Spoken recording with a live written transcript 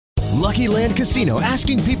Lucky Land Casino,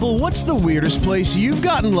 asking people, what's the weirdest place you've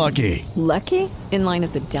gotten lucky? Lucky? In line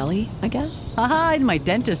at the deli, I guess? Aha, in my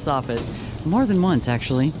dentist's office. More than once,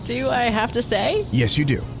 actually. Do I have to say? Yes, you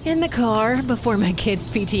do. In the car before my kids'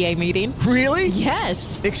 PTA meeting. Really?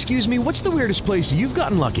 Yes. Excuse me, what's the weirdest place you've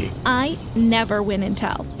gotten lucky? I never win and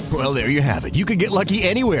tell. Well, there you have it. You can get lucky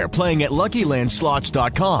anywhere, playing at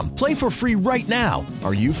LuckyLandSlots.com. Play for free right now.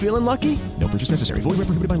 Are you feeling lucky? No purchase necessary. Void where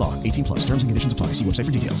prohibited by law. 18 plus. Terms and conditions apply. See website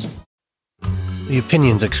for details. The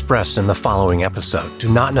opinions expressed in the following episode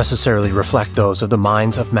do not necessarily reflect those of the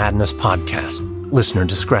Minds of Madness podcast. Listener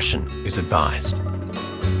discretion is advised.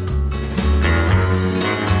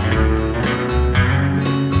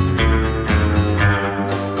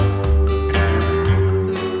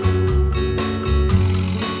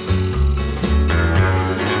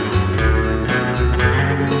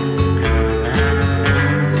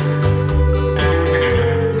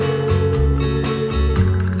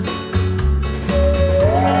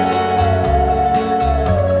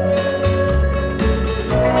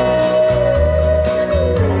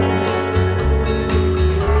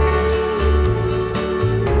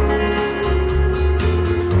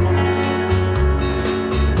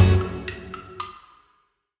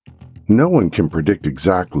 No one can predict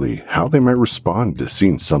exactly how they might respond to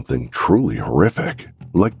seeing something truly horrific,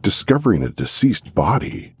 like discovering a deceased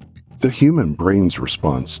body. The human brain's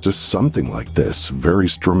response to something like this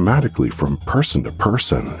varies dramatically from person to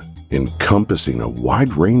person, encompassing a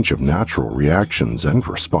wide range of natural reactions and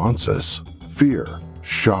responses: fear,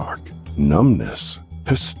 shock, numbness,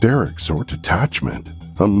 hysterics, or detachment,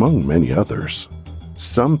 among many others.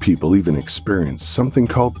 Some people even experience something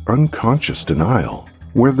called unconscious denial,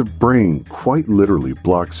 where the brain quite literally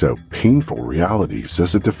blocks out painful realities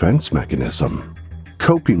as a defense mechanism.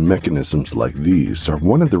 Coping mechanisms like these are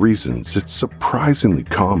one of the reasons it's surprisingly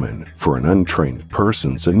common for an untrained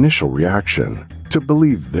person's initial reaction to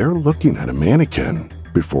believe they're looking at a mannequin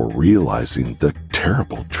before realizing the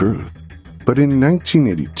terrible truth. But in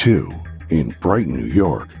 1982, in Brighton, New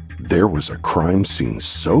York, there was a crime scene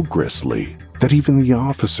so grisly that even the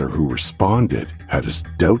officer who responded had his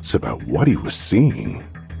doubts about what he was seeing.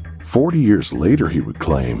 40 years later, he would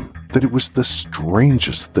claim that it was the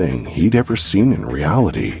strangest thing he'd ever seen in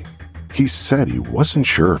reality. He said he wasn't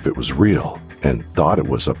sure if it was real and thought it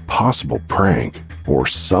was a possible prank or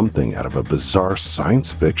something out of a bizarre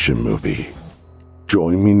science fiction movie.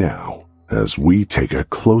 Join me now as we take a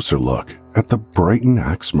closer look at the Brighton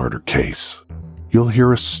axe murder case. You'll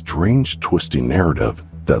hear a strange, twisting narrative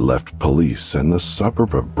that left police and the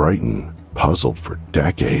suburb of Brighton puzzled for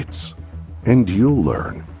decades. And you'll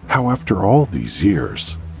learn how, after all these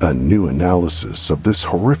years, a new analysis of this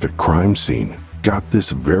horrific crime scene got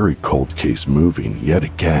this very cold case moving yet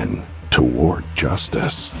again toward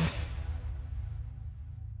justice.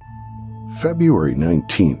 February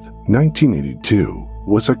 19th, 1982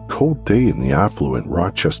 was a cold day in the affluent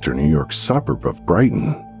Rochester, New York suburb of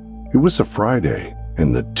Brighton. It was a Friday,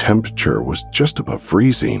 and the temperature was just above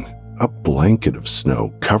freezing, a blanket of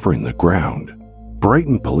snow covering the ground.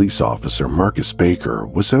 Brighton police officer Marcus Baker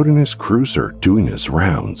was out in his cruiser doing his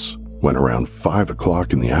rounds when around 5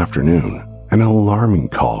 o'clock in the afternoon, an alarming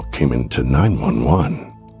call came into 911.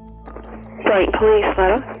 Brighton Police,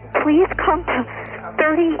 madam. Please come to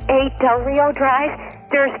 38 Del Rio Drive.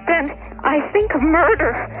 There's been, I think, a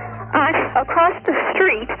murder across the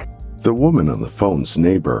street. The woman on the phone's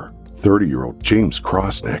neighbor, 30-year-old James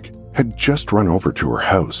Krauseneck, had just run over to her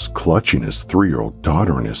house, clutching his 3-year-old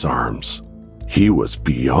daughter in his arms. He was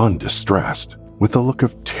beyond distressed, with a look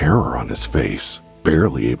of terror on his face,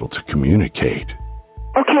 barely able to communicate.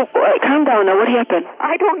 Okay, calm down now. What happened?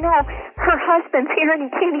 I don't know. Her husband's here and he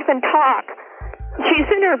can't even talk. She's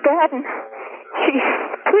in her bed and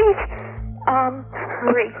please,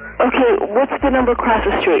 hurry. Okay, what's the number across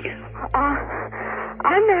the street?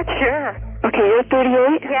 I'm not sure. Okay, you're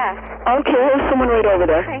 38? Yes. Okay, there's someone right over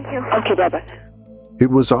there. Thank you. Okay, bye-bye. It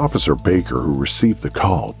was Officer Baker who received the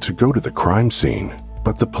call to go to the crime scene,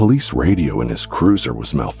 but the police radio in his cruiser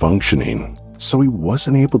was malfunctioning, so he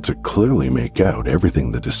wasn't able to clearly make out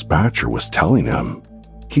everything the dispatcher was telling him.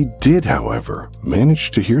 He did, however, manage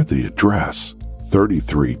to hear the address,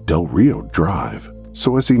 33 Del Rio Drive,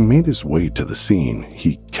 so as he made his way to the scene,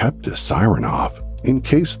 he kept his siren off, in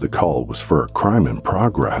case the call was for a crime in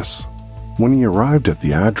progress. When he arrived at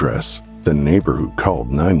the address, the neighbor who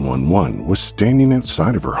called 911 was standing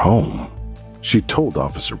outside of her home. She told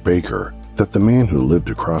Officer Baker that the man who lived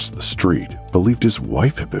across the street believed his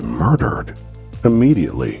wife had been murdered.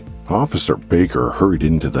 Immediately, Officer Baker hurried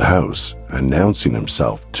into the house, announcing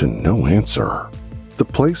himself to no answer. The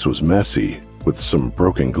place was messy, with some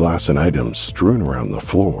broken glass and items strewn around the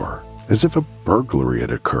floor. as if a burglary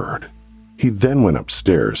had occurred. He then went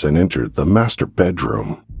upstairs and entered the master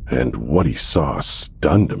bedroom, and what he saw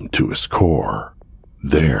stunned him to his core.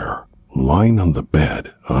 There, lying on the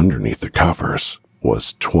bed underneath the covers,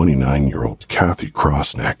 was 29-year-old Cathy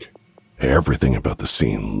Krauseneck. Everything about the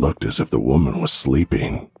scene looked as if the woman was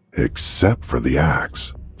sleeping, except for the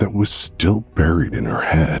axe that was still buried in her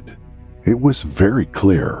head. It was very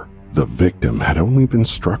clear the victim had only been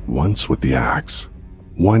struck once with the axe,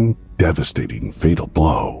 one devastating fatal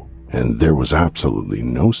blow, and there was absolutely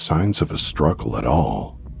no signs of a struggle at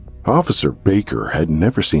all. Officer Baker had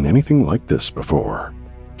never seen anything like this before.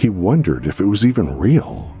 He wondered if it was even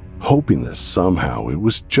real, hoping that somehow it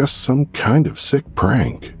was just some kind of sick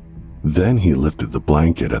prank. Then he lifted the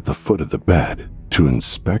blanket at the foot of the bed to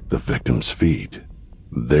inspect the victim's feet.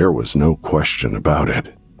 There was no question about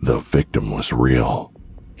it. The victim was real.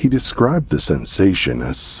 He described the sensation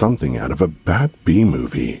as something out of a bad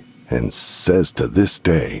B-movie and says to this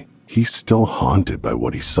day he's still haunted by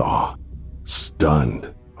what he saw.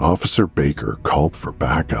 Stunned, Officer Baker called for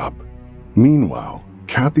backup. Meanwhile,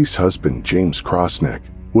 Cathy's husband, James Krauseneck,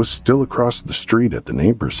 was still across the street at the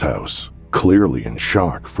neighbor's house, clearly in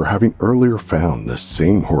shock for having earlier found the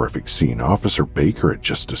same horrific scene Officer Baker had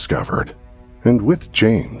just discovered. And with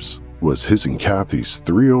James was his and Cathy's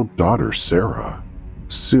 3-year-old daughter, Sarah.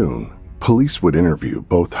 Soon, police would interview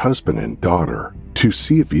both husband and daughter to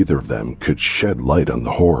see if either of them could shed light on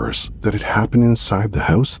the horrors that had happened inside the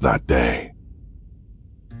house that day.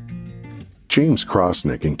 James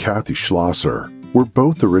Krauseneck and Cathy Schlosser were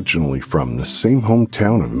both originally from the same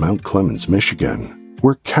hometown of Mount Clemens, Michigan,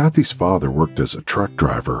 where Cathy's father worked as a truck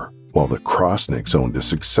driver, while the Krausnecks owned a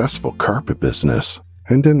successful carpet business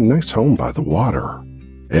and a nice home by the water.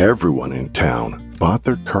 Everyone in town bought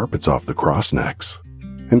their carpets off the Krausnecks.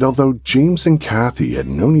 And although James and Cathy had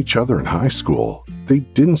known each other in high school, they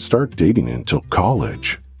didn't start dating until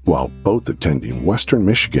college, while both attending Western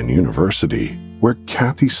Michigan University, where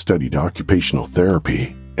Cathy studied occupational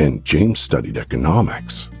therapy and James studied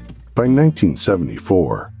economics. By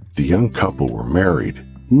 1974, the young couple were married,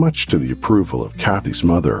 much to the approval of Cathy's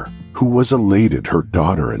mother, who was elated her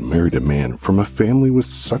daughter had married a man from a family with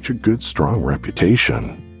such a good, strong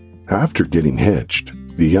reputation. After getting hitched,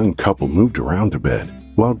 the young couple moved around a bit,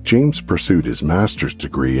 while James pursued his master's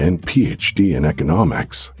degree and PhD in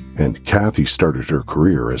economics, and Cathy started her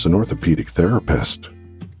career as an orthopedic therapist.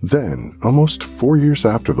 Then, almost 4 years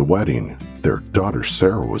after the wedding, their daughter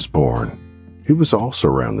Sarah was born. It was also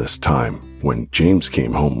around this time when James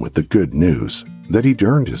came home with the good news that he'd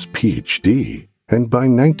earned his PhD, and by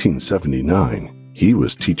 1979, he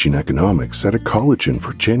was teaching economics at a college in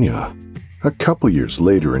Virginia. A couple years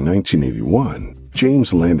later in 1981,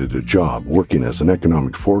 James landed a job working as an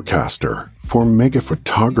economic forecaster for mega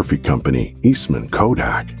photography company Eastman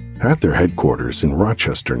Kodak at their headquarters in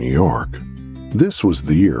Rochester, New York. This was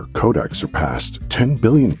the year Kodak surpassed $10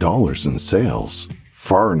 billion in sales,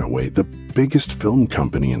 far and away the biggest film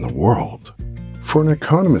company in the world. For an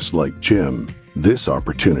economist like Jim, this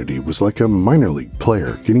opportunity was like a minor league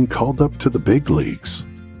player getting called up to the big leagues.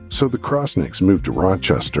 So the Krausnecks moved to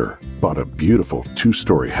Rochester, bought a beautiful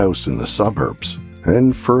 2-story house in the suburbs,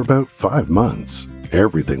 and for about 5 months,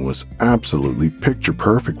 everything was absolutely picture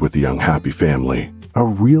perfect with the young happy family, a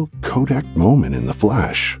real Kodak moment in the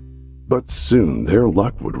flesh. But soon their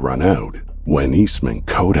luck would run out when Eastman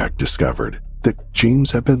Kodak discovered that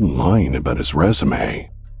James had been lying about his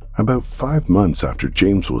resume. About 5 months after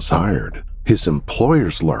James was hired, his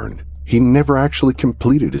employers learned he never actually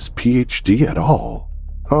completed his PhD at all.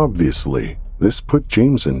 Obviously, this put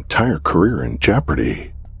James' entire career in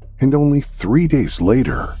jeopardy. And only 3 days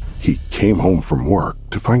later, he came home from work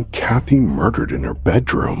to find Cathy murdered in her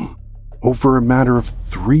bedroom. Over a matter of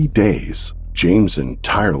 3 days, James'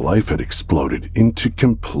 entire life had exploded into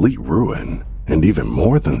complete ruin. And even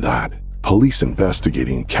more than that, police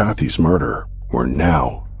investigating Cathy's murder were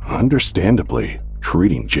now, understandably,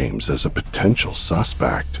 treating James as a potential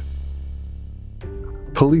suspect.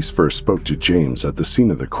 Police first spoke to James at the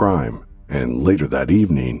scene of the crime, and later that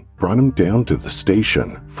evening brought him down to the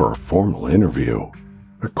station for a formal interview.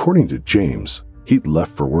 According to James, he'd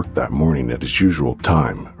left for work that morning at his usual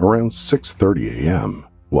time, around 6:30 a.m.,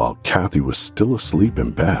 while Cathy was still asleep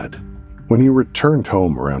in bed. When he returned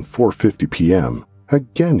home around 4:50 p.m.,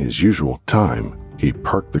 again his usual time, he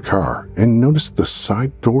parked the car and noticed the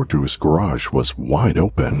side door to his garage was wide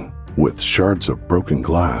open, with shards of broken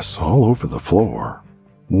glass all over the floor.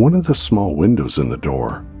 One of the small windows in the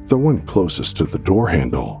door, the one closest to the door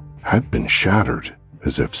handle, had been shattered,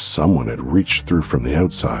 as if someone had reached through from the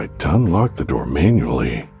outside to unlock the door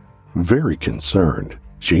manually. Very concerned,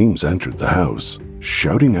 James entered the house,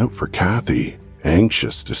 shouting out for Cathy,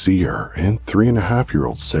 anxious to see her and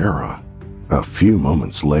 3.5-year-old Sarah. A few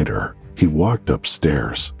moments later, he walked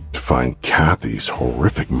upstairs to find Cathy's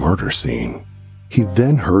horrific murder scene. He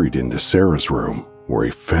then hurried into Sarah's room, where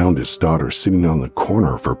he found his daughter sitting on the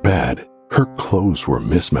corner of her bed. Her clothes were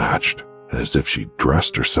mismatched, as if she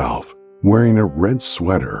dressed herself, wearing a red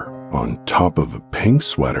sweater on top of a pink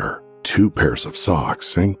sweater, 2 pairs of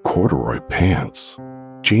socks, and corduroy pants.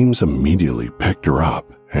 James immediately picked her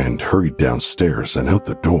up and hurried downstairs and out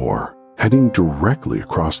the door, heading directly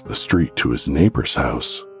across the street to his neighbor's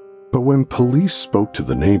house. But when police spoke to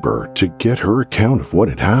the neighbor to get her account of what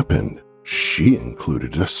had happened, she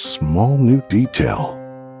included a small new detail.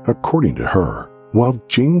 According to her, while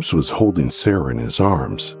James was holding Sarah in his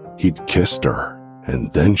arms, he'd kissed her,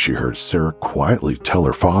 and then she heard Sarah quietly tell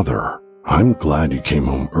her father, "I'm glad you came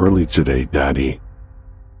home early today, Daddy."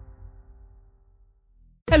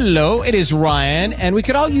 Hello, it is Ryan, and we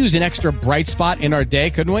could all use an extra bright spot in our day,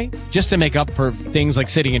 couldn't we? Just to make up for things like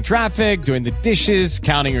sitting in traffic, doing the dishes,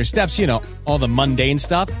 counting your steps, all the mundane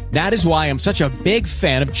stuff. That is why I'm such a big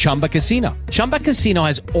fan of Chumba Casino. Chumba Casino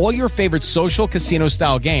has all your favorite social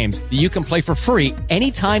casino-style games that you can play for free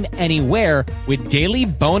anytime, anywhere with daily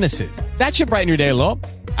bonuses. That should brighten your day a little.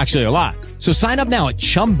 Actually, a lot. So sign up now at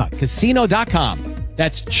ChumbaCasino.com.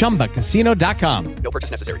 That's ChumbaCasino.com. No purchase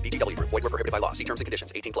necessary. VGW Group. Void where prohibited by law. See terms and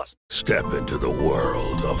conditions. 18+. Step into the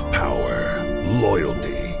world of power,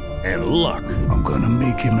 loyalty, and luck. I'm gonna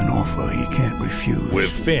make him an offer he can't refuse. With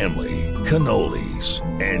family, cannolis,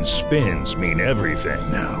 and spins mean everything.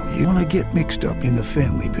 Now, you wanna get mixed up in the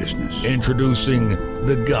family business. Introducing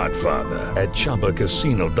The Godfather at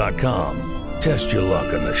ChumbaCasino.com. Test your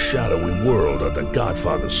luck in the shadowy world of The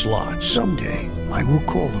Godfather slot. Someday, I will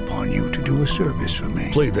call upon you to do a service for me.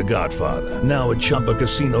 Play The Godfather, now at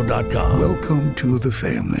ChumbaCasino.com. Welcome to the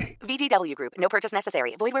family. VGW Group. No purchase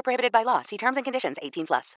necessary. Void where prohibited by law. See terms and conditions.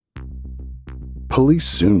 18+. Police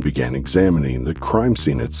soon began examining the crime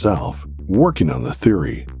scene itself, working on the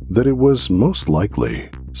theory that it was most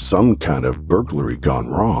likely some kind of burglary gone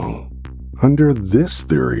wrong. Under this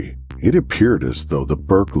theory, it appeared as though the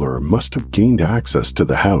burglar must have gained access to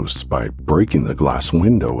the house by breaking the glass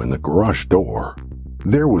window in the garage door.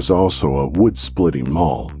 There was also a wood-splitting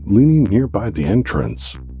maul leaning nearby the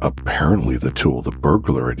entrance, apparently the tool the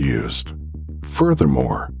burglar had used.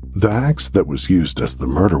 Furthermore, the axe that was used as the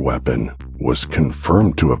murder weapon was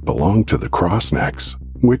confirmed to have belonged to the Krausenecks,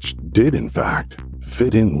 which did in fact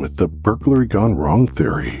fit in with the burglary gone wrong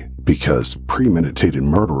theory, because premeditated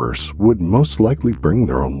murderers would most likely bring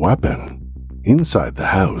their own weapon. Inside the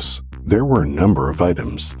house, there were a number of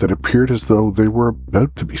items that appeared as though they were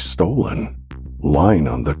about to be stolen. Lying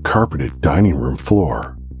on the carpeted dining room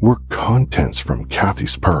floor were contents from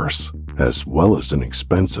Cathy's purse, as well as an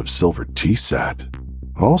expensive silver tea set.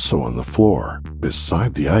 Also on the floor,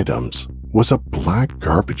 beside the items, was a black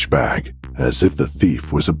garbage bag, as if the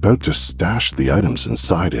thief was about to stash the items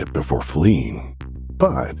inside it before fleeing.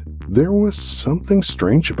 But there was something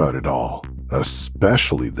strange about it all,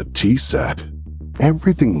 especially the tea set.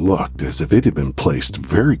 Everything looked as if it had been placed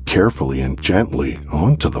very carefully and gently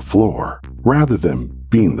onto the floor, rather than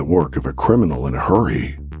being the work of a criminal in a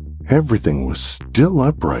hurry. Everything was still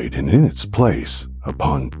upright and in its place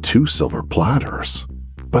upon 2 silver platters.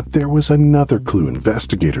 But there was another clue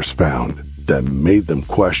investigators found that made them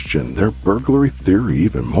question their burglary theory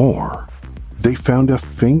even more. They found a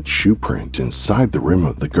faint shoe print inside the rim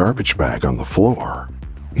of the garbage bag on the floor.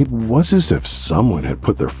 It was as if someone had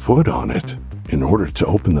put their foot on it in order to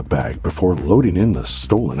open the bag before loading in the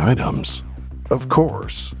stolen items. Of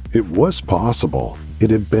course, it was possible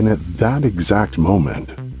it had been at that exact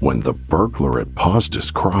moment when the burglar had paused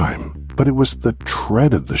his crime, but it was the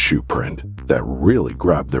tread of the shoe print that really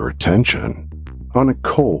grabbed their attention. On a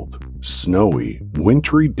cold, snowy,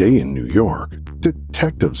 wintry day in New York,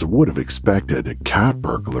 detectives would have expected a cat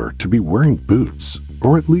burglar to be wearing boots,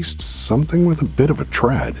 or at least something with a bit of a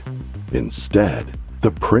tread. Instead, the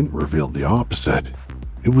print revealed the opposite.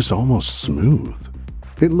 It was almost smooth.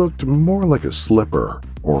 It looked more like a slipper,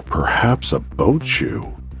 or perhaps a boat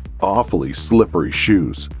shoe. Awfully slippery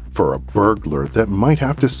shoes for a burglar that might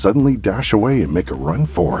have to suddenly dash away and make a run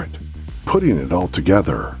for it. Putting it all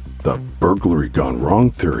together, the burglary gone wrong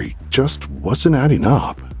theory just wasn't adding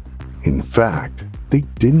up. In fact, they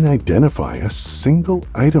didn't identify a single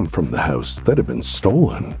item from the house that had been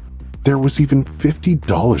stolen. There was even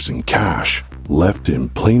 $50 in cash left in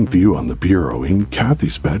plain view on the bureau in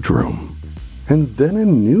Cathy's bedroom. And then a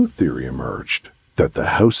new theory emerged, that the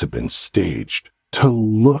house had been staged to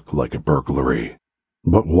look like a burglary.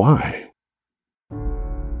 But why?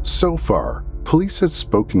 So far, Police had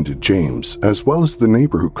spoken to James as well as the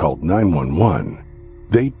neighbor who called 911.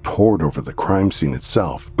 They pored over the crime scene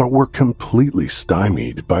itself, but were completely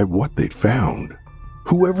stymied by what they'd found.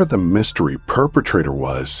 Whoever the mystery perpetrator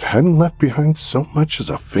was hadn't left behind so much as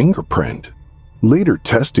a fingerprint. Later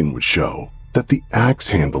testing would show that the axe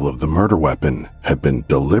handle of the murder weapon had been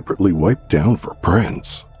deliberately wiped down for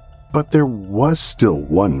prints. But there was still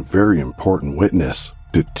one very important witness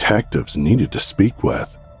detectives needed to speak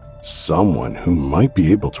with. Someone who might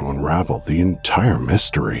be able to unravel the entire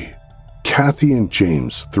mystery. Cathy and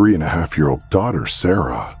James' 3.5-year-old daughter,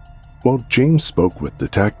 Sarah. While James spoke with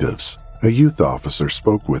detectives, a youth officer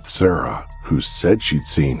spoke with Sarah, who said she'd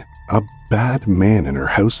seen a bad man in her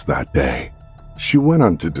house that day. She went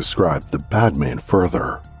on to describe the bad man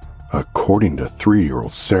further. According to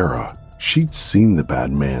 3-year-old Sarah, she'd seen the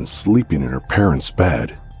bad man sleeping in her parents'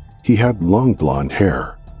 bed. He had long blonde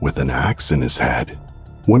hair with an axe in his head.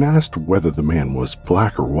 When asked whether the man was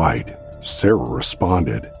black or white, Sarah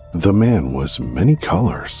responded, the man was many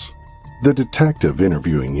colors. The detective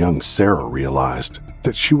interviewing young Sarah realized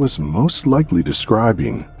that she was most likely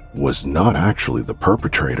describing was not actually the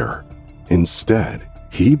perpetrator. Instead,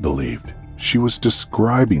 he believed she was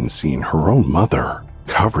describing seeing her own mother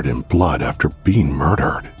covered in blood after being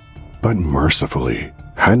murdered, but mercifully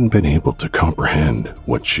hadn't been able to comprehend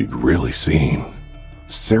what she'd really seen.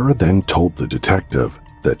 Sarah then told the detective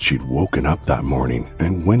that she'd woken up that morning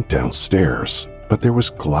and went downstairs, but there was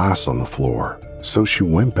glass on the floor, so she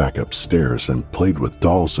went back upstairs and played with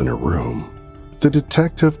dolls in her room. The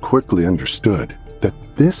detective quickly understood that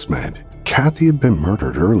this meant Cathy had been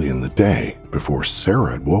murdered early in the day before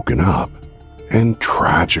Sarah had woken up. And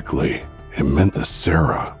tragically, it meant that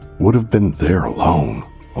Sarah would have been there alone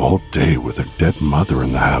all day with her dead mother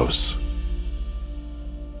in the house.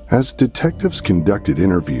 As detectives conducted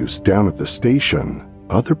interviews down at the station,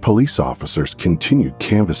 other police officers continued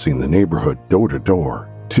canvassing the neighborhood door to door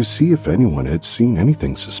to see if anyone had seen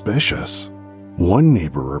anything suspicious. One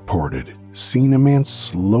neighbor reported seeing a man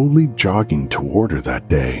slowly jogging toward her that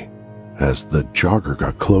day. As the jogger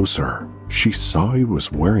got closer, she saw he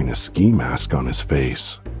was wearing a ski mask on his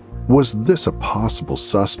face. Was this a possible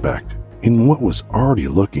suspect in what was already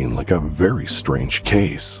looking like a very strange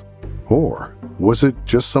case? Or was it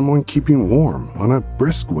just someone keeping warm on a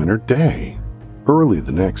brisk winter day? Early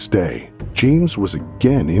the next day, James was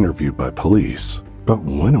again interviewed by police, but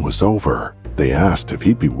when it was over, they asked if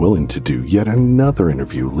he'd be willing to do yet another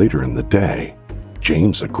interview later in the day.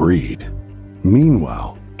 James agreed.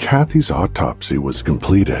 Meanwhile, Cathy's autopsy was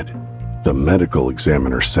completed. The medical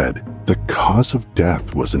examiner said the cause of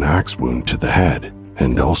death was an axe wound to the head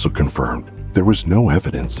and also confirmed there was no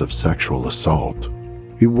evidence of sexual assault.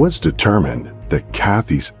 It was determined that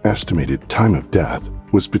Cathy's estimated time of death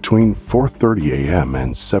was between 4:30 a.m.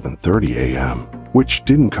 and 7:30 a.m., which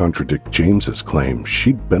didn't contradict James's claim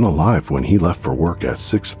she'd been alive when he left for work at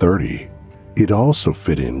 6:30. It also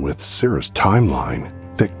fit in with Sarah's timeline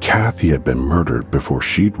that Cathy had been murdered before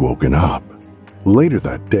she'd woken up. Later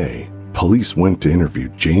that day, police went to interview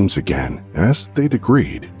James again, as they'd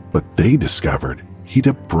agreed, but they discovered he'd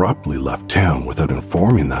abruptly left town without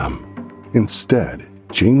informing them. Instead,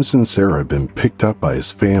 James and Sarah had been picked up by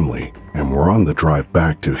his family and were on the drive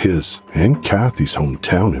back to his and Cathy's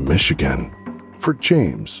hometown in Michigan. For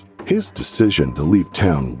James, his decision to leave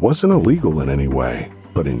town wasn't illegal in any way,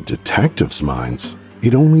 but in detectives' minds,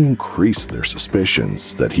 it only increased their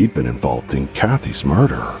suspicions that he'd been involved in Cathy's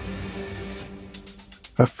murder.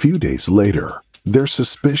 A few days later, their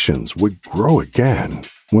suspicions would grow again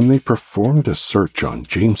when they performed a search on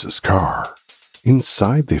James's car.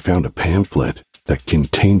 Inside, they found a pamphlet that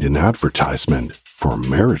contained an advertisement for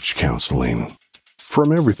marriage counseling.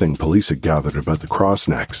 From everything police had gathered about the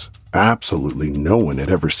Krausnecks, absolutely no one had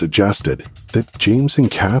ever suggested that James and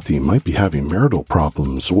Cathy might be having marital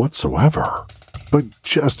problems whatsoever. But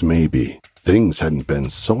just maybe, things hadn't been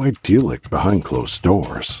so idyllic behind closed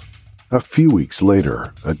doors. A few weeks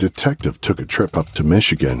later, a detective took a trip up to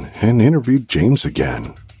Michigan and interviewed James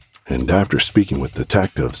again. And after speaking with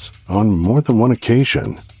detectives on more than one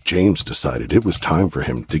occasion, James decided it was time for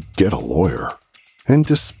him to get a lawyer. And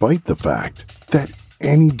despite the fact that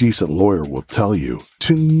any decent lawyer will tell you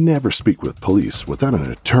to never speak with police without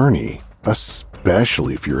an attorney,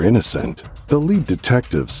 especially if you're innocent, the lead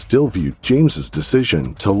detective still viewed James's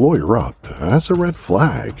decision to lawyer up as a red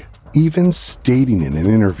flag, even stating in an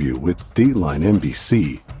interview with Dateline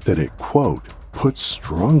NBC that it, quote, put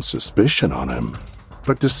strong suspicion on him.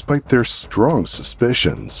 But despite their strong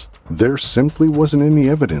suspicions, there simply wasn't any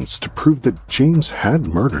evidence to prove that James had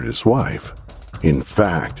murdered his wife. In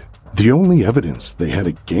fact, The only evidence they had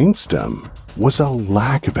against him was a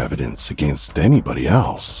lack of evidence against anybody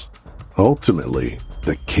else. Ultimately,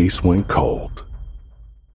 the case went cold.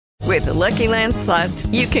 With the Lucky Land Slots,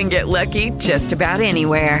 you can get lucky just about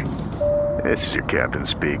anywhere. This is your captain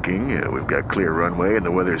speaking. We've got clear runway and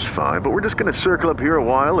the weather's fine, but we're just going to circle up here a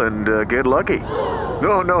while and get lucky.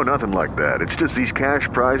 No, nothing like that. It's just these cash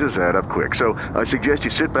prizes add up quick. So I suggest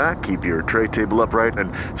you sit back, keep your tray table upright,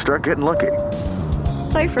 and start getting lucky.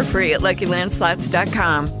 Play for free at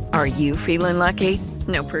LuckyLandSlots.com. Are you feeling lucky?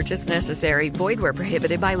 No purchase necessary. Void where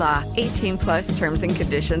prohibited by law. 18+ terms and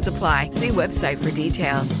conditions apply. See website for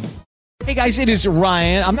details. Hey guys, it is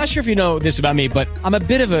Ryan. I'm not sure if you know this about me, but I'm a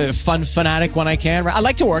bit of a fun fanatic when I can. I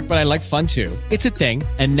like to work, but I like fun too. It's a thing.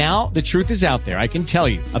 And now the truth is out there. I can tell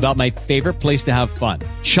you about my favorite place to have fun.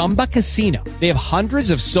 Chumba Casino. They have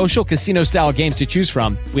hundreds of social casino style games to choose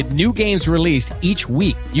from with new games released each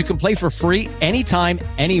week. You can play for free anytime,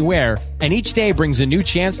 anywhere. And each day brings a new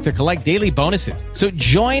chance to collect daily bonuses. So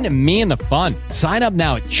join me in the fun. Sign up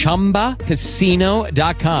now at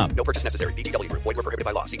ChumbaCasino.com. No purchase necessary. VGW Group. Void where prohibited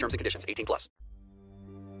by law. See terms and conditions. 18+.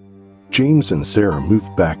 James and Sarah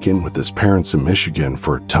moved back in with his parents in Michigan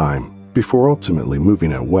for a time before ultimately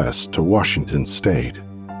moving out west to Washington State.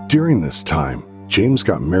 During this time, James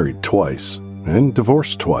got married twice and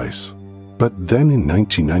divorced twice. But then in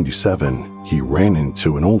 1997, he ran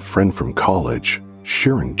into an old friend from college,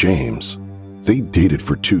 Sharon James. They dated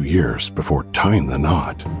for 2 years before tying the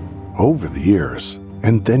knot. Over the years,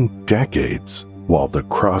 and then decades, while the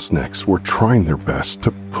Krausenecks were trying their best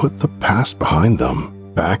to put the past behind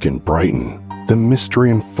them, back in Brighton, the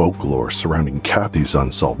mystery and folklore surrounding Cathy's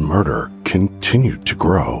unsolved murder continued to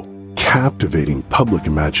grow, captivating public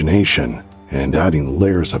imagination and adding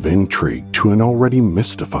layers of intrigue to an already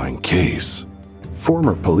mystifying case.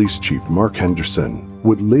 Former police chief Mark Henderson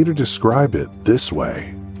would later describe it this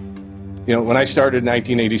way. You know, when I started in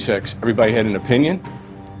 1986, everybody had an opinion,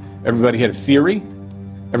 everybody had a theory,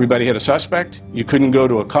 everybody had a suspect. You couldn't go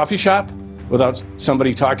to a coffee shop without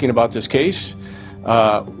somebody talking about this case.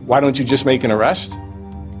 Why don't you just make an arrest?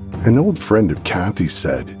 An old friend of Cathy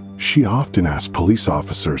said she often asked police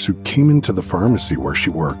officers who came into the pharmacy where she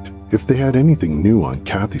worked if they had anything new on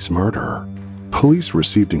Cathy's murder. Police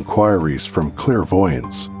received inquiries from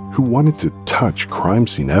clairvoyants who wanted to touch crime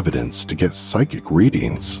scene evidence to get psychic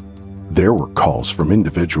readings. There were calls from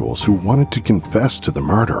individuals who wanted to confess to the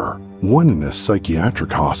murder, one in a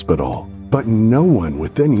psychiatric hospital, but no one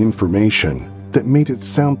with any information that made it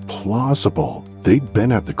sound plausible they'd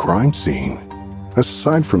been at the crime scene.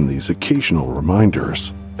 Aside from these occasional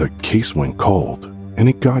reminders, the case went cold, and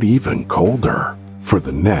it got even colder for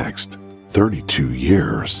the next 32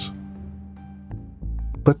 years.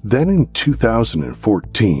 But then in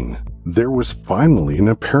 2014, there was finally an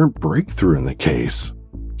apparent breakthrough in the case.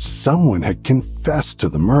 Someone had confessed to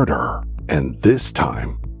the murder, and this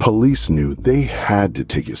time, police knew they had to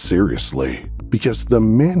take it seriously because the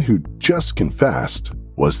man who just confessed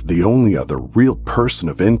was the only other real person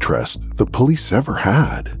of interest the police ever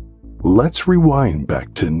had. Let's rewind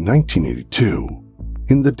back to 1982.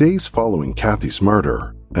 In the days following Cathy's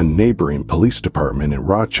murder, a neighboring police department in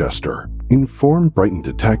Rochester informed Brighton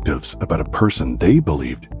detectives about a person they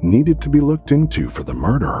believed needed to be looked into for the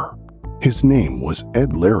murder. His name was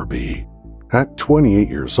Ed Larrabee. At 28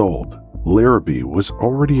 years old, Larrabee was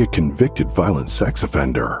already a convicted violent sex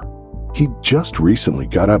offender. He just recently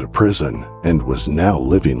got out of prison and was now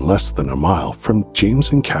living less than a mile from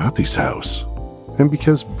James and Cathy's house. And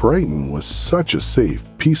because Brighton was such a safe,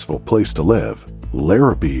 peaceful place to live,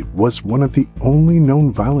 Larrabee was one of the only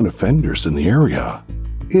known violent offenders in the area.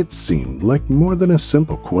 It seemed like more than a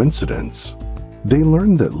simple coincidence. They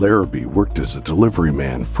learned that Larrabee worked as a delivery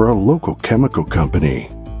man for a local chemical company.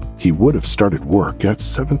 He would have started work at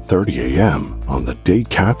 7:30 a.m. on the day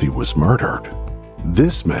Cathy was murdered.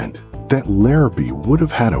 This meant that Larrabee would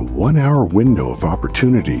have had a 1-hour window of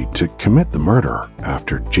opportunity to commit the murder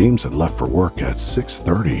after James had left for work at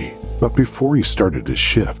 6:30, but before he started his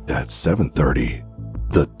shift at 7:30.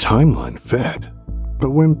 The timeline fit. But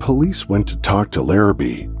when police went to talk to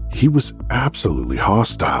Larrabee, he was absolutely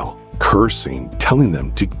hostile, cursing, telling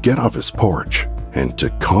them to get off his porch and to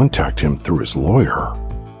contact him through his lawyer.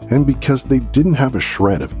 And because they didn't have a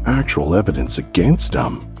shred of actual evidence against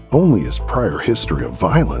him, only his prior history of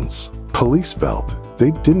violence, police felt they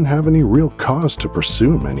didn't have any real cause to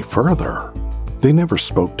pursue him any further. They never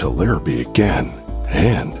spoke to Larrabee again,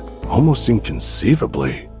 and, almost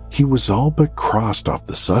inconceivably, he was all but crossed off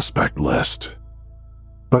the suspect list.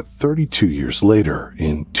 But 32 years later,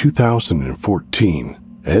 in 2014,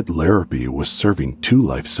 Ed Larrabee was serving 2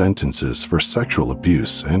 life sentences for sexual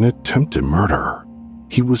abuse and attempted murder.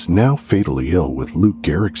 He was now fatally ill with Lou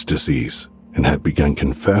Gehrig's disease and had begun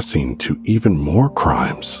confessing to even more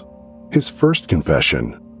crimes. His first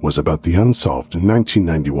confession was about the unsolved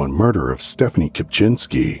 1991 murder of Stephanie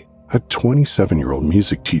Kipczynski, a 27-year-old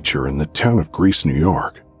music teacher in the town of Greece, New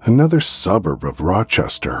York, another suburb of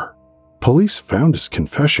Rochester. Police found his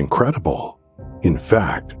confession credible. In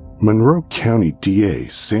fact, Monroe County DA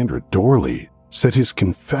Sandra Dorley said his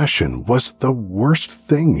confession was the worst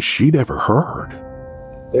thing she'd ever heard.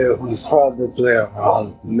 It was probably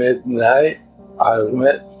around midnight. I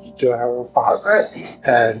went to her apartment,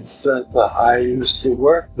 and since I used to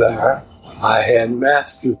work there, I had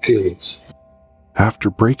master keys. After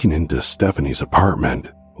breaking into Stephanie's apartment,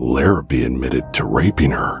 Larrabee admitted to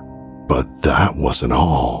raping her. But that wasn't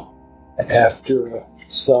all. After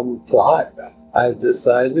some thought, I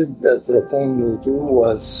decided that the thing to do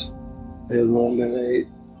was eliminate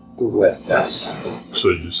the witness. So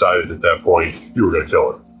you decided at that point you were going to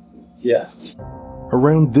kill her? Yes.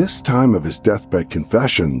 Around this time of his deathbed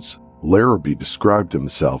confessions, Larrabee described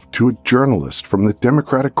himself to a journalist from the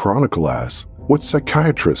Democratic Chronicle as what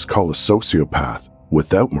psychiatrists call a sociopath,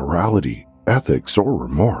 without morality, ethics, or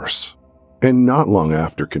remorse. And not long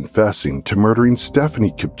after confessing to murdering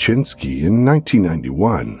Stephanie Kipczynski in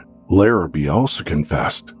 1991, Larrabee also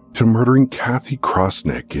confessed to murdering Cathy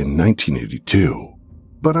Krauseneck in 1982.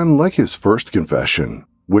 But unlike his first confession,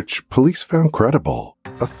 which police found credible,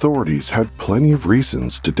 authorities had plenty of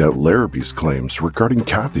reasons to doubt Larrabee's claims regarding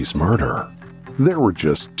Cathy's murder. There were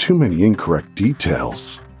just too many incorrect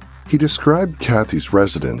details. He described Cathy's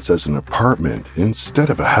residence as an apartment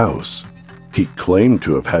instead of a house. He claimed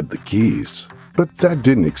to have had the keys, but that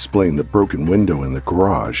didn't explain the broken window in the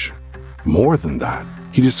garage. More than that,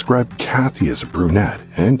 he described Cathy as a brunette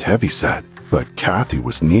and heavyset, but Cathy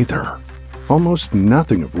was neither. Almost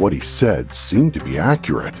nothing of what he said seemed to be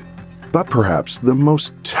accurate. But perhaps the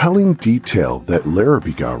most telling detail that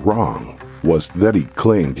Larrabee got wrong was that he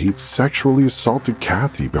claimed he'd sexually assaulted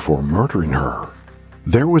Cathy before murdering her.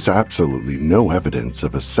 There was absolutely no evidence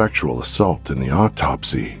of a sexual assault in the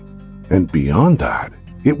autopsy. And beyond that,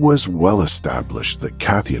 it was well established that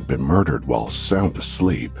Cathy had been murdered while sound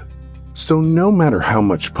asleep. So no matter how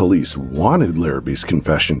much police wanted Larrabee's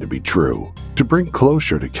confession to be true, to bring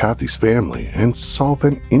closure to Cathy's family and solve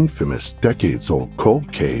an infamous decades-old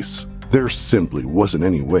cold case, there simply wasn't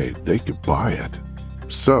any way they could buy it.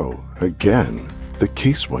 So, again, the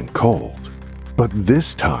case went cold. But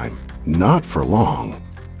this time, not for long.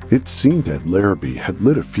 It seemed that Larrabee had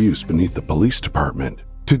lit a fuse beneath the police department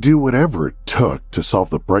to do whatever it took to solve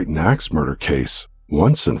the Brighton axe murder case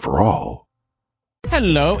once and for all.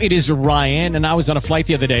 Hello, it is Ryan, and I was on a flight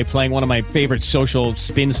the other day playing one of my favorite social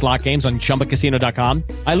spin slot games on ChumbaCasino.com.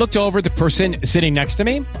 I looked over at the person sitting next to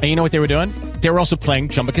me, and you know what they were doing? They were also playing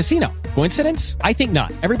Chumba Casino. Coincidence? I think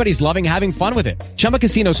not. Everybody's loving having fun with it. Chumba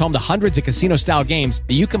Casino is home to hundreds of casino-style games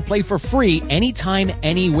that you can play for free anytime,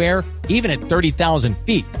 anywhere, even at 30,000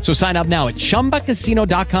 feet. So sign up now at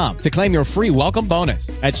ChumbaCasino.com to claim your free welcome bonus.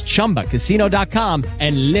 That's ChumbaCasino.com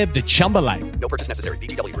and live the Chumba life. No purchase necessary.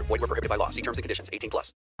 VGW. Void where prohibited by law. See terms and conditions.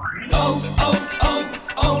 18+.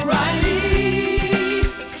 O'Reilly.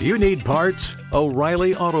 You need parts?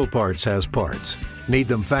 O'Reilly Auto Parts has parts. Need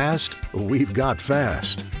them fast? We've got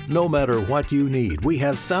fast. No matter what you need, we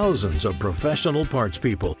have thousands of professional parts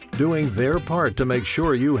people doing their part to make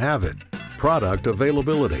sure you have it. Product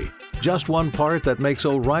availability. Just one part that makes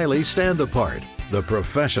O'Reilly stand apart. The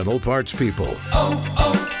professional parts people.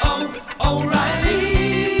 O'Reilly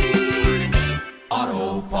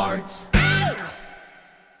Auto Parts.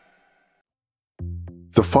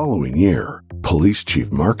 The following year, Police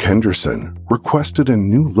Chief Mark Henderson requested a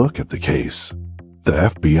new look at the case. The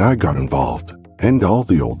FBI got involved, and all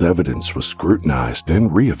the old evidence was scrutinized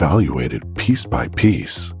and reevaluated piece by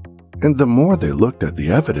piece. And the more they looked at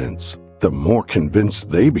the evidence, the more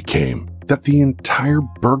convinced they became that the entire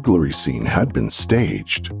burglary scene had been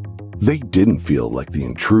staged. They didn't feel like the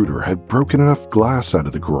intruder had broken enough glass out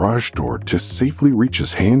of the garage door to safely reach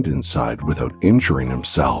his hand inside without injuring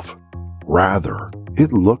himself. Rather,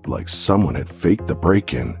 it looked like someone had faked the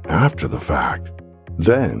break-in after the fact.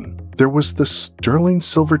 Then, there was the sterling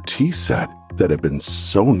silver tea set that had been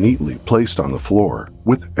so neatly placed on the floor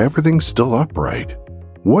with everything still upright.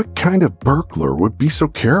 What kind of burglar would be so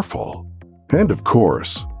careful? And of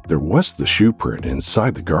course, there was the shoe print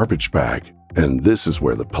inside the garbage bag, and this is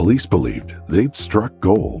where the police believed they'd struck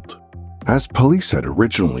gold. As police had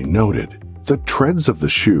originally noted, the treads of the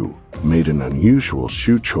shoe made an unusual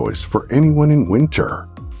shoe choice for anyone in winter.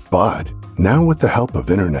 But now with the help of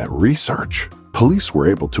internet research, police were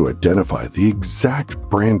able to identify the exact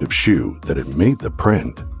brand of shoe that had made the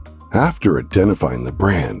print. After identifying the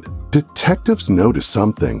brand, detectives noticed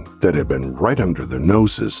something that had been right under their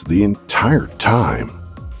noses the entire time.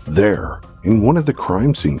 There, in one of the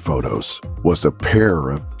crime scene photos, was a pair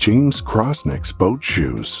of James Krauseneck's boat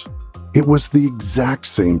shoes. It was the exact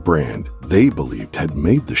same brand they believed had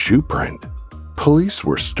made the shoe print. Police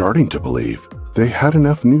were starting to believe they had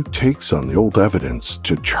enough new takes on the old evidence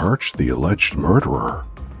to charge the alleged murderer.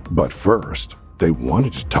 But first, they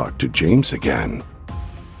wanted to talk to James again.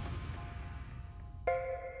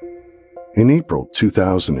 In April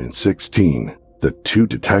 2016, the two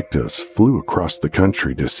detectives flew across the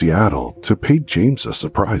country to Seattle to pay James a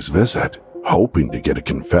surprise visit, hoping to get a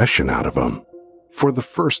confession out of him. For the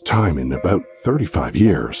first time in about 35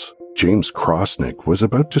 years, James Krauseneck was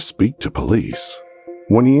about to speak to police.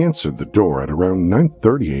 When he answered the door at around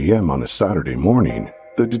 9:30 a.m. on a Saturday morning,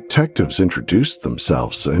 the detectives introduced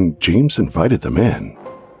themselves and James invited them in.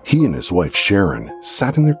 He and his wife Sharon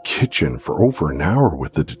sat in their kitchen for over an hour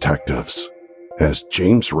with the detectives. As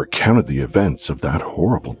James recounted the events of that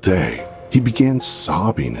horrible day, he began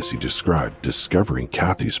sobbing as he described discovering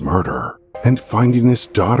Cathy's murder and finding his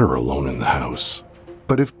daughter alone in the house.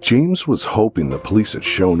 But if James was hoping the police had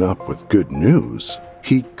shown up with good news,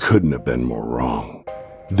 he couldn't have been more wrong.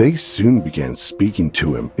 They soon began speaking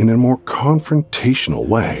to him in a more confrontational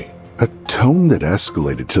way, a tone that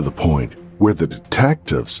escalated to the point where the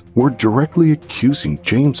detectives were directly accusing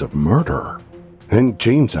James of murder, and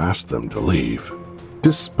James asked them to leave.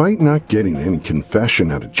 Despite not getting any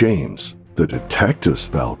confession out of James, the detectives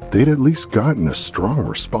felt they'd at least gotten a strong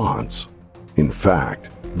response. In fact,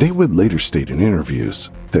 they would later state in interviews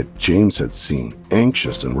that James had seemed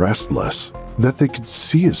anxious and restless, that they could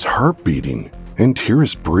see his heart beating and hear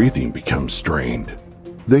his breathing become strained.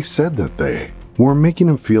 They said that they were making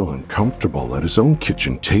him feel uncomfortable at his own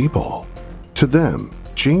kitchen table. To them,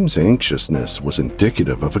 James' anxiousness was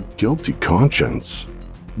indicative of a guilty conscience.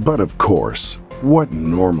 But of course, what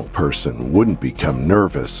normal person wouldn't become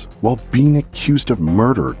nervous while being accused of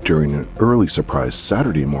murder during an early surprise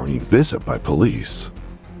Saturday morning visit by police?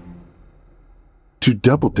 To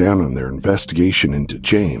double down on their investigation into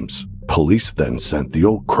James, police then sent the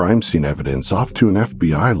old crime scene evidence off to an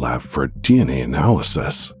FBI lab for a DNA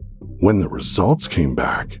analysis. When the results came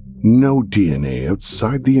back, no DNA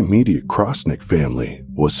outside the immediate Krauseneck family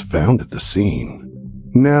was found at the scene.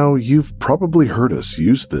 Now, you've probably heard us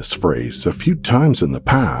use this phrase a few times in the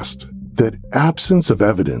past, that absence of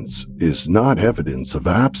evidence is not evidence of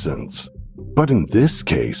absence. But in this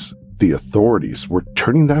case, the authorities were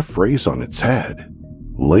turning that phrase on its head.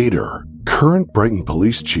 Later, current Brighton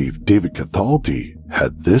Police Chief David Cathy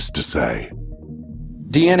had this to say.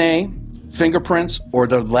 DNA, fingerprints, or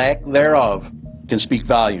the lack thereof can speak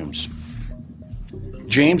volumes.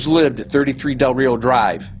 James lived at 33 Del Rio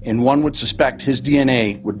Drive, and one would suspect his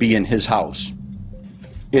DNA would be in his house.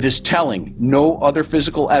 It is telling no other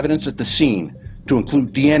physical evidence at the scene, to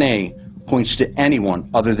include DNA, points to anyone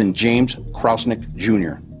other than James Krauseneck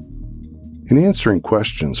Jr. In answering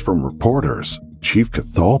questions from reporters, Chief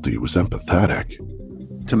Cathy was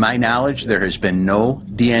empathetic. To my knowledge, there has been no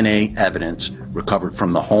DNA evidence recovered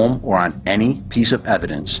from the home or on any piece of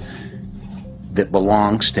evidence that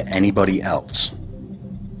belongs to anybody else.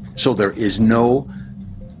 So there is no,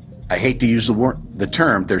 I hate to use the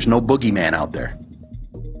term, there's no boogeyman out there.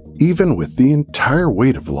 Even with the entire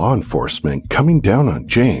weight of law enforcement coming down on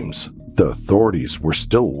James, the authorities were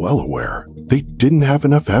still well aware they didn't have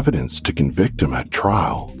enough evidence to convict him at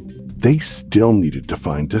trial. They still needed to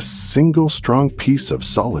find a single strong piece of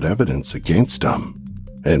solid evidence against him.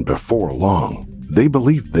 And before long, they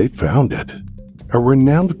believed they'd found it. A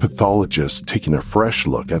renowned pathologist taking a fresh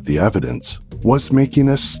look at the evidence was making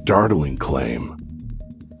a startling claim.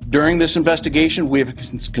 During this investigation, we have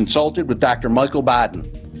consulted with Dr. Michael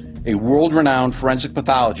Baden, a world-renowned forensic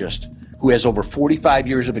pathologist who has over 45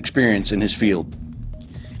 years of experience in his field.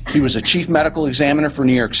 He was a chief medical examiner for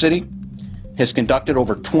New York City, has conducted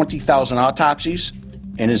over 20,000 autopsies,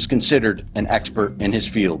 and is considered an expert in his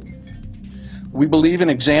field. We believe in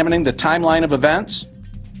examining the timeline of events,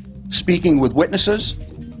 speaking with witnesses,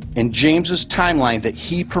 and James's timeline that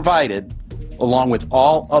he provided, along with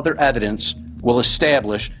all other evidence, will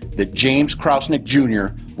establish that James Krauseneck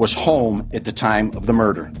Jr. was home at the time of the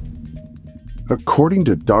murder. According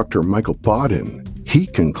to Dr. Michael Baden, he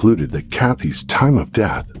concluded that Cathy's time of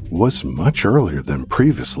death was much earlier than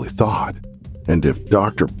previously thought. And if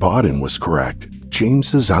Dr. Baden was correct,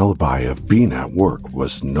 James's alibi of being at work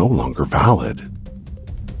was no longer valid.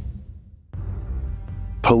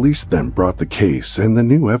 Police then brought the case and the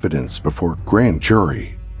new evidence before a grand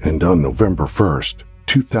jury, and on November 1st,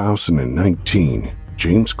 2019,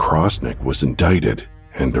 James Krauseneck was indicted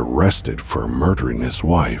and arrested for murdering his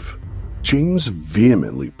wife. James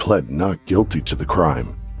vehemently pled not guilty to the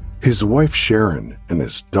crime. His wife Sharon and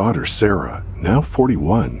his daughter Sarah, now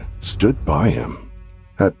 41, stood by him.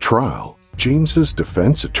 At trial, James's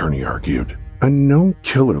defense attorney argued a known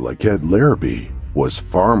killer like Ed Larrabee was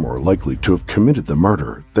far more likely to have committed the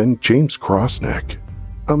murder than James Krauseneck,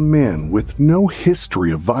 a man with no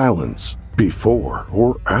history of violence before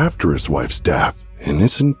or after his wife's death in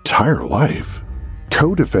his entire life.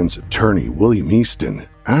 Co-defense attorney William Easton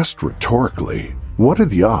asked rhetorically, what are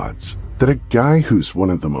the odds that a guy who's one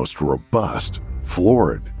of the most robust,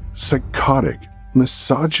 florid, psychotic,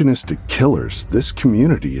 misogynistic killers this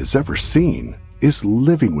community has ever seen is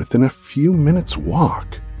living within a few minutes'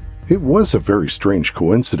 walk? It was a very strange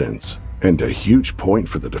coincidence and a huge point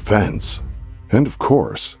for the defense. And of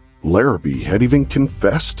course, Larrabee had even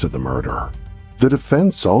confessed to the murder. The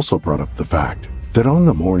defense also brought up the fact that on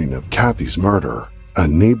the morning of Cathy's murder, a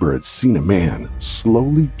neighbor had seen a man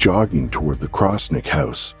slowly jogging toward the Krauseneck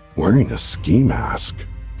house wearing a ski mask.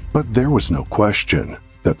 But there was no question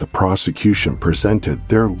that the prosecution presented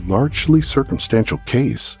their largely circumstantial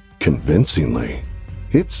case convincingly.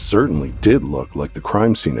 It certainly did look like the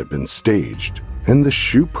crime scene had been staged, and the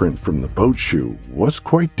shoe print from the boat shoe was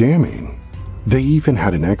quite damning. They even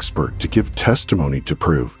had an expert to give testimony to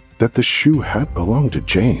prove that the shoe had belonged to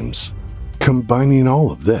James. Combining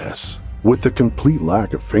all of this with the complete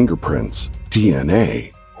lack of fingerprints,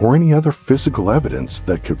 DNA, or any other physical evidence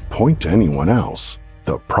that could point to anyone else,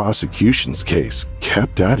 the prosecution's case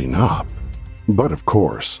kept adding up. But of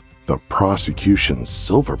course, the prosecution's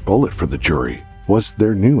silver bullet for the jury was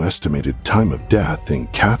their new estimated time of death in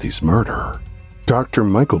Cathy's murder. Dr.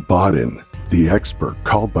 Michael Baden, the expert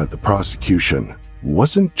called by the prosecution,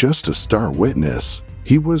 wasn't just a star witness,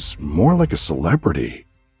 he was more like a celebrity.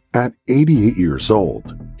 At 88 years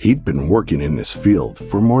old, he'd been working in his field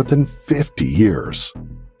for more than 50 years.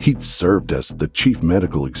 He'd served as the chief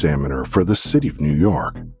medical examiner for the city of New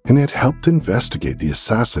York and had helped investigate the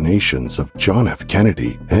assassinations of John F.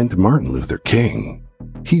 Kennedy and Martin Luther King.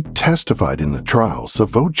 He testified in the trials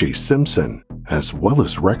of O.J. Simpson, as well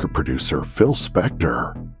as record producer Phil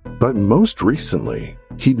Spector. But most recently,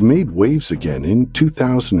 he'd made waves again in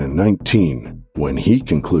 2019 when he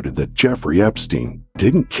concluded that Jeffrey Epstein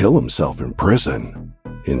didn't kill himself in prison.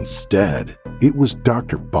 Instead, it was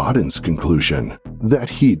Dr. Baden's conclusion that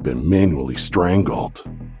he'd been manually strangled.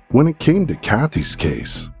 When it came to Cathy's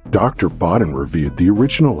case, Dr. Baden reviewed the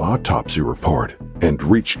original autopsy report and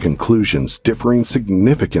reached conclusions differing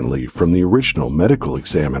significantly from the original medical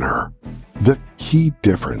examiner. The key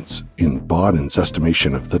difference in Baden's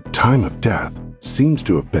estimation of the time of death seems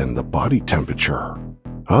to have been the body temperature.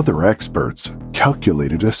 Other experts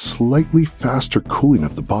calculated a slightly faster cooling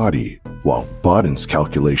of the body, while Baden's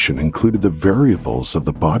calculation included the variables of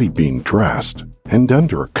the body being dressed and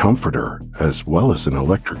under a comforter as well as an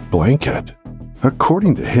electric blanket.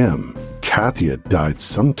 According to him, Cathy had died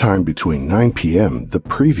sometime between 9 p.m. the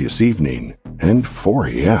previous evening and 4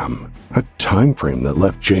 a.m., a time frame that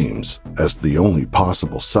left James as the only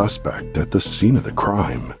possible suspect at the scene of the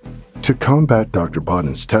crime. To combat Dr.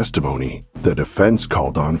 Baden's testimony, the defense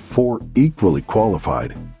called on 4 equally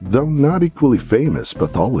qualified, though not equally famous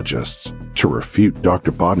pathologists to refute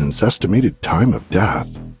Dr. Baden's estimated time of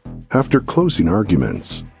death. After closing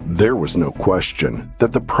arguments, there was no question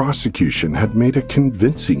that the prosecution had made a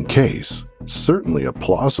convincing case, certainly a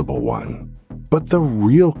plausible one. But the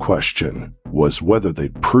real question was whether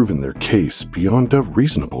they'd proven their case beyond a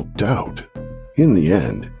reasonable doubt. In the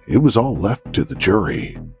end, it was all left to the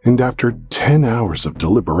jury, and after 10 hours of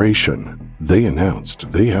deliberation, they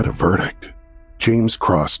announced they had a verdict. James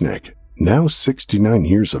Krauseneck, now 69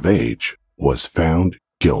 years of age, was found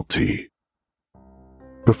guilty.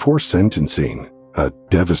 Before sentencing, a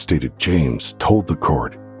devastated James told the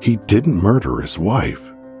court he didn't murder his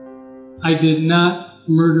wife. I did not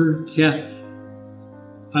murder Cathy.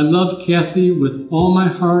 I love Cathy with all my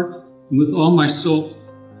heart and with all my soul.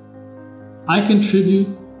 I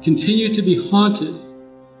continue to be haunted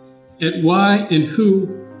at why and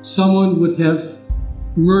who someone would have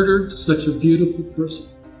murdered such a beautiful person.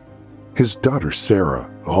 His daughter Sarah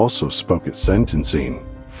also spoke at sentencing,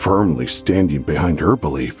 firmly standing behind her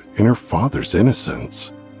belief in her father's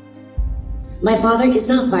innocence. My father is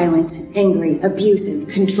not violent, angry,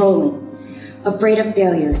 abusive, controlling, afraid of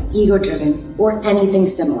failure, ego-driven, or anything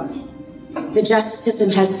similar. The justice system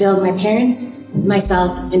has failed my parents,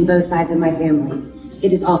 myself, and both sides of my family.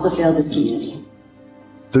 It has also failed this community.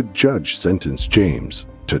 The judge sentenced James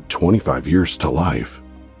to 25 years to life.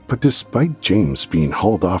 But despite James being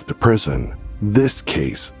hauled off to prison, this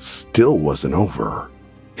case still wasn't over.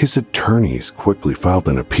 His attorneys quickly filed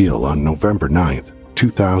an appeal on November 9th,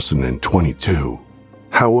 2022.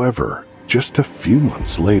 However, just a few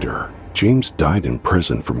months later, James died in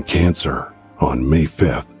prison from cancer on May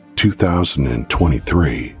 5th,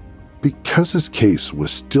 2023. Because his case was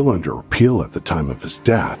still under appeal at the time of his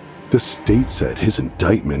death, the state said his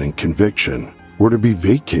indictment and conviction were to be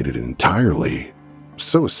vacated entirely.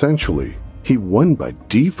 So essentially, he won by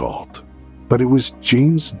default. But it was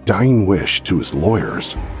James' dying wish to his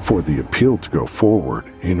lawyers for the appeal to go forward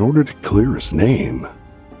in order to clear his name.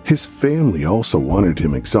 His family also wanted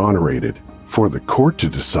him exonerated for the court to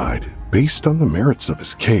decide based on the merits of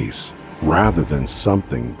his case, rather than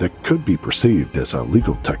something that could be perceived as a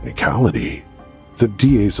legal technicality. The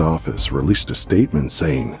DA's office released a statement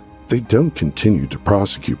saying they don't continue to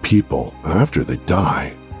prosecute people after they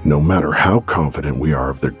die, no matter how confident we are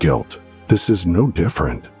of their guilt. This is no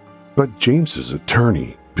different. But James's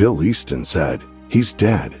attorney, Bill Easton, said he's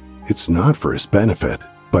dead. It's not for his benefit,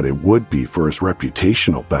 but it would be for his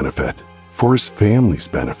reputational benefit, for his family's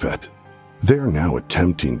benefit. They're now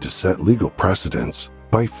attempting to set legal precedents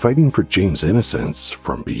by fighting for James' innocence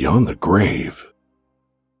from beyond the grave.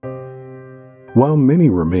 While many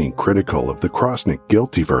remain critical of the Krauseneck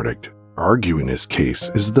guilty verdict, arguing his case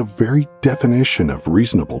is the very definition of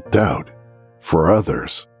reasonable doubt. For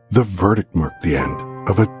others, the verdict marked the end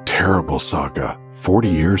of a terrible saga 40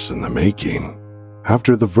 years in the making.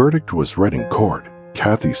 After the verdict was read in court,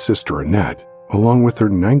 Cathy's sister Annette, along with her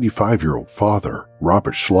 95-year-old father,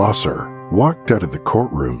 Robert Schlosser, walked out of the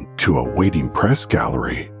courtroom to a waiting press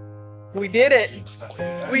gallery. We did it.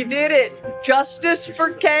 We did it. Justice for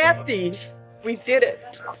Cathy. We did it.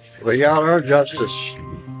 We got our justice.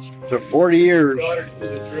 Took 40 years.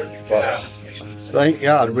 But thank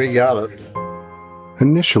God we got it.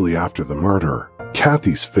 Initially after the murder,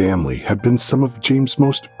 Cathy's family had been some of James'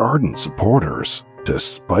 most ardent supporters,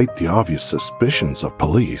 despite the obvious suspicions of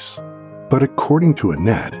police. But according to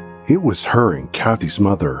Annette, it was her and Cathy's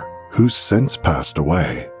mother, who's since passed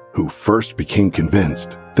away, who first became convinced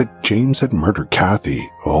that James had murdered Cathy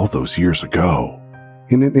all those years ago.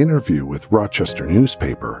 In an interview with Rochester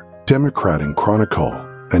newspaper, Democrat and Chronicle,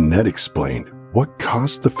 Annette explained what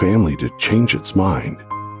caused the family to change its mind.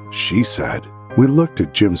 She said, "We looked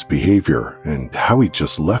at Jim's behavior and how he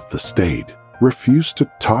just left the state, refused to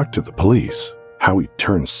talk to the police, how he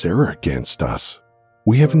turned Sarah against us.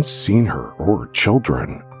 We haven't seen her or her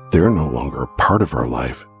children. They're no longer a part of our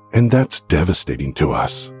life, and that's devastating to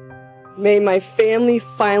us." May my family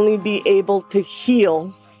finally be able to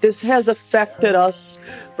heal. This has affected us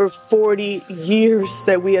for 40 years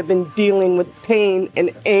that we have been dealing with pain and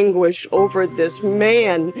anguish over this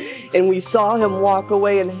man. And we saw him walk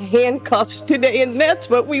away in handcuffs today, and that's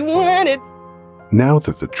what we wanted. Now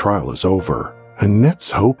that the trial is over, Annette's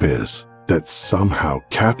hope is that somehow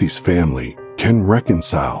Cathy's family can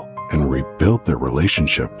reconcile and rebuild their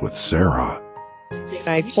relationship with Sarah.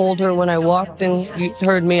 I told her when I walked in, you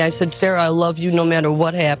heard me, I said, "Sarah, I love you no matter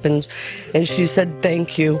what happens." And she said,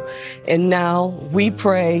 "Thank you." And now we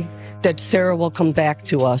pray that Sarah will come back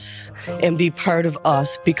to us and be part of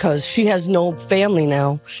us, because she has no family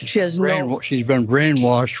now. She has She's been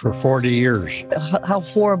brainwashed for 40 years. How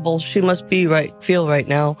horrible she must feel right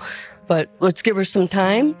now. But let's give her some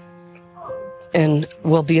time, and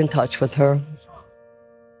we'll be in touch with her.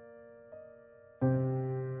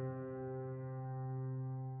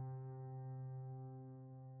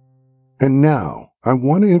 And now, I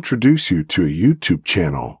want to introduce you to a YouTube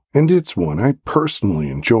channel, and it's one I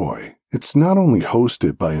personally enjoy. It's not only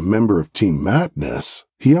hosted by a member of Team Madness,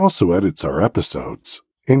 he also edits our episodes.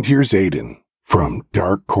 And here's Aiden from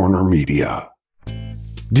Dark Corner Media.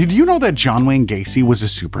 Did you know that John Wayne Gacy was a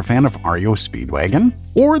superfan of REO Speedwagon?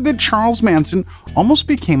 Or that Charles Manson almost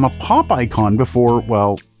became a pop icon before,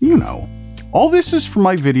 well, you know. All this is from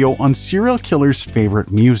my video on serial killers'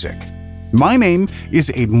 favorite music. My name is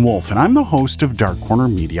Aiden Wolf, and I'm the host of Dark Corner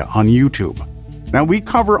Media on YouTube. Now, we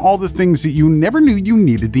cover all the things that you never knew you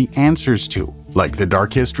needed the answers to, like the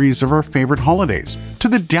dark histories of our favorite holidays, to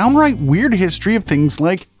the downright weird history of things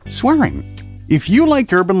like swearing. If you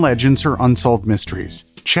like urban legends or unsolved mysteries,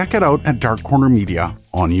 check it out at Dark Corner Media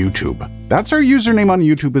on YouTube. That's our username on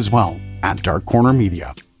YouTube as well, at Dark Corner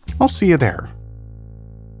Media. I'll see you there.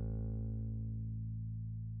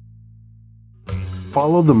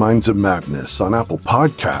 Follow the Minds of Madness on Apple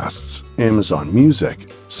Podcasts, Amazon Music,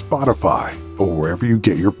 Spotify, or wherever you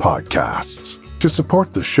get your podcasts. To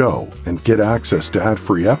support the show and get access to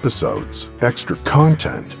ad-free episodes, extra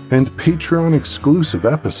content, and Patreon-exclusive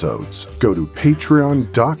episodes, go to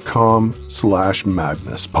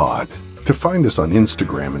patreon.com/madnesspod. To find us on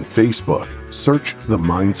Instagram and Facebook, search The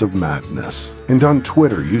Minds of Madness, and on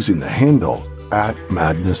Twitter using the handle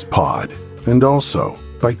 @MadnessPod. And also,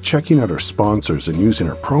 by checking out our sponsors and using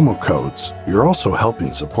our promo codes, you're also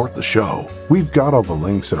helping support the show. We've got all the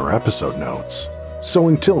links in our episode notes. So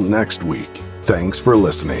until next week, thanks for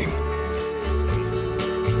listening.